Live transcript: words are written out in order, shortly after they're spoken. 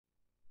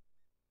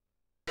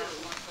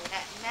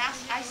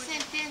I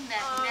sent in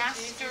that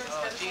master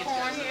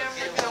corn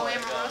that Joe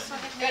Amoroso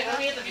had made up.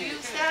 Did you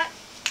use that?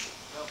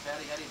 Well,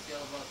 Patty, how do you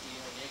feel about the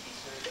Yankee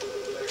series?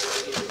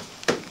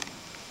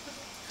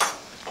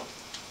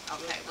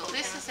 Okay, well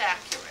this is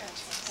accurate.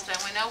 So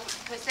we know,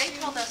 because they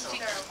told us to...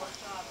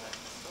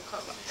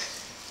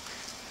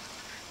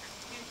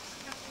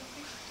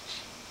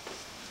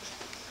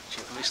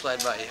 Let me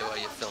slide by you while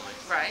you're filming.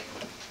 Right.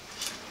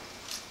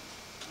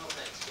 No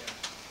thanks, Karen.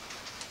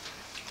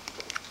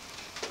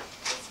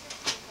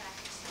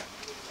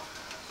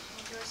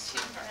 You're a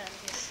sweetheart.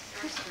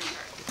 You're a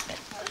sweetheart.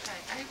 Okay,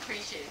 I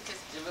appreciate it.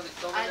 You're really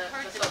filming that?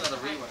 That's another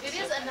rerun. It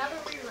is another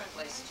rerun.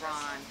 Place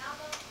Ron.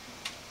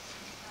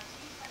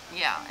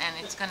 Yeah, and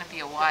it's going to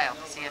be a while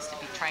because he has to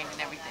be trained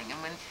and everything.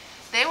 And when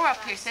they were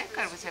up here,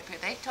 Safeguard was up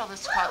here, they told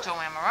us to call Joe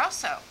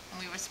Amoroso.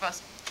 And we were supposed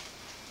to...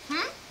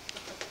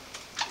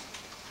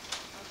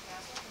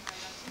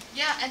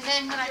 Yeah, and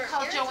then when I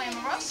called Joe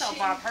Amoroso,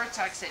 Bob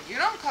Herzog said, you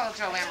don't call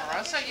Joe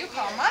Amoroso, you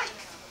call Mike.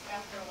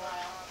 After a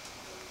while.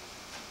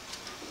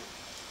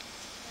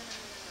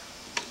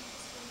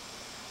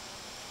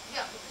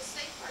 Yeah, because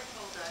Safeguard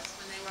told us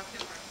when they were up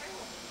here for a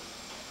payroll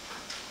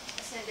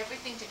meeting, send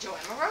everything to Joe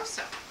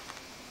Amoroso.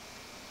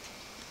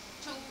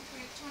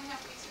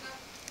 2.5 weeks ago?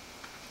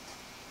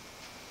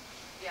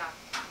 Yeah.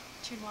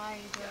 June, why are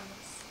you doing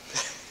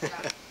this?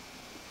 Yeah.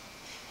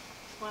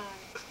 Why?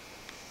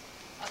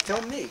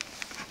 Film me.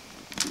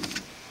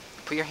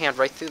 Put your hand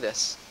right through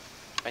this.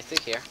 Right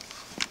through here.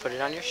 Put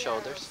it on your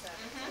shoulders.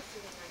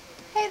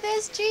 Hey,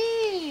 there's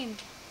Jean.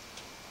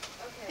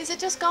 Is it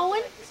just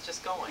going? It's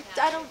just going.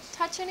 I don't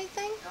touch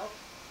anything? Nope.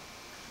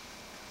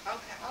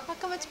 Okay. How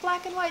come it's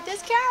black and white?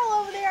 There's Carol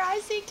over there. I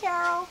see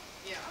Carol.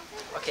 Yeah.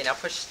 Okay, now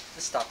push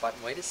the stop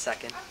button. Wait a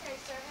second. Okay,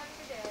 sir. Have a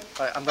good day.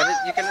 All right, I'm gonna.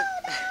 You're gonna.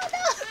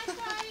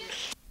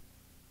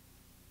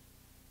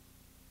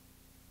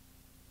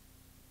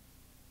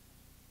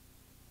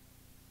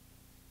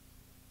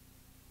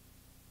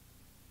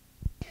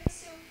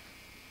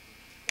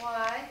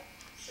 Why?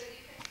 So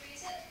you can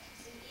freeze it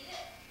and eat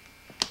it?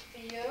 For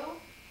you?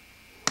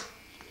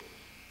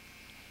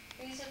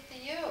 Freeze it for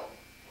you.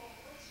 Well,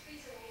 let's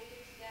freeze it when we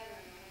get together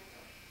in the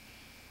winter.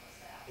 What's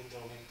that? In the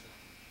winter.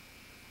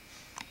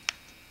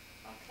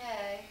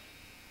 Okay.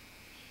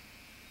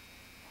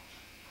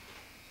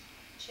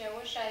 Gee, I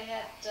wish I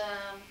had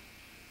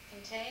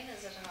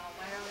containers at home.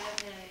 I don't have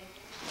any.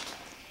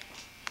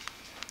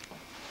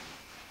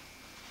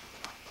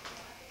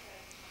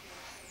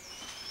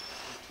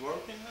 It's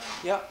working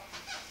now? Yep.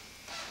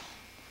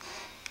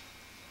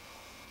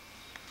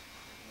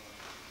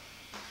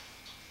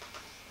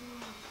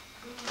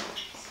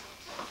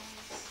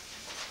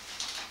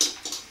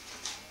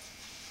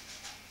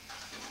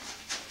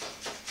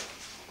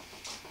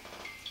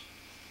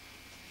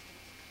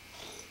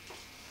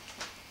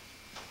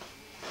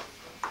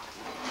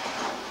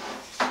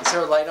 Is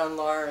there a light on,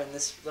 Laura, in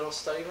this little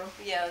study room?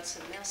 Yeah, it's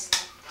a mess.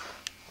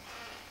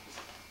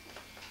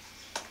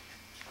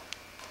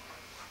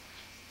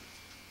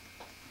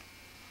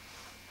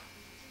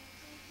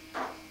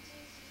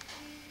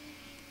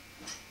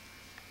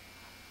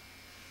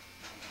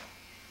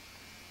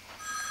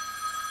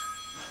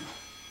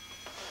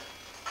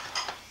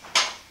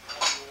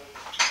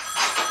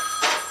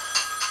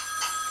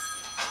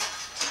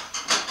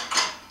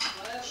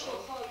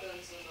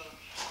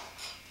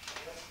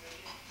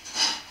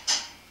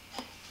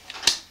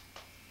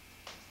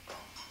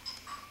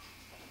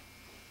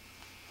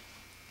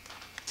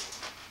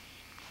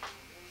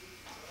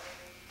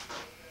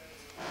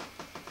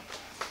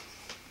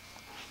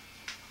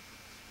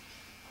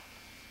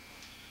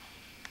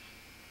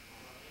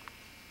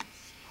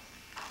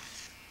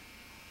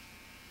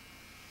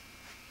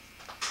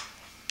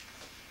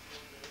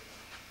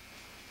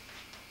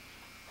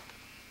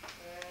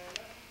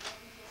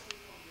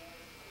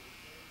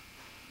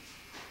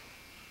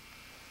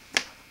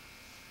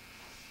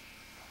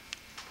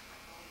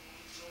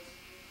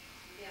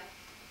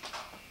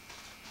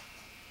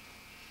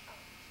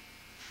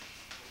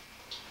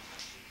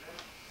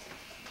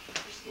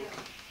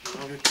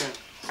 No, you can't.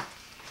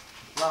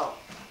 No.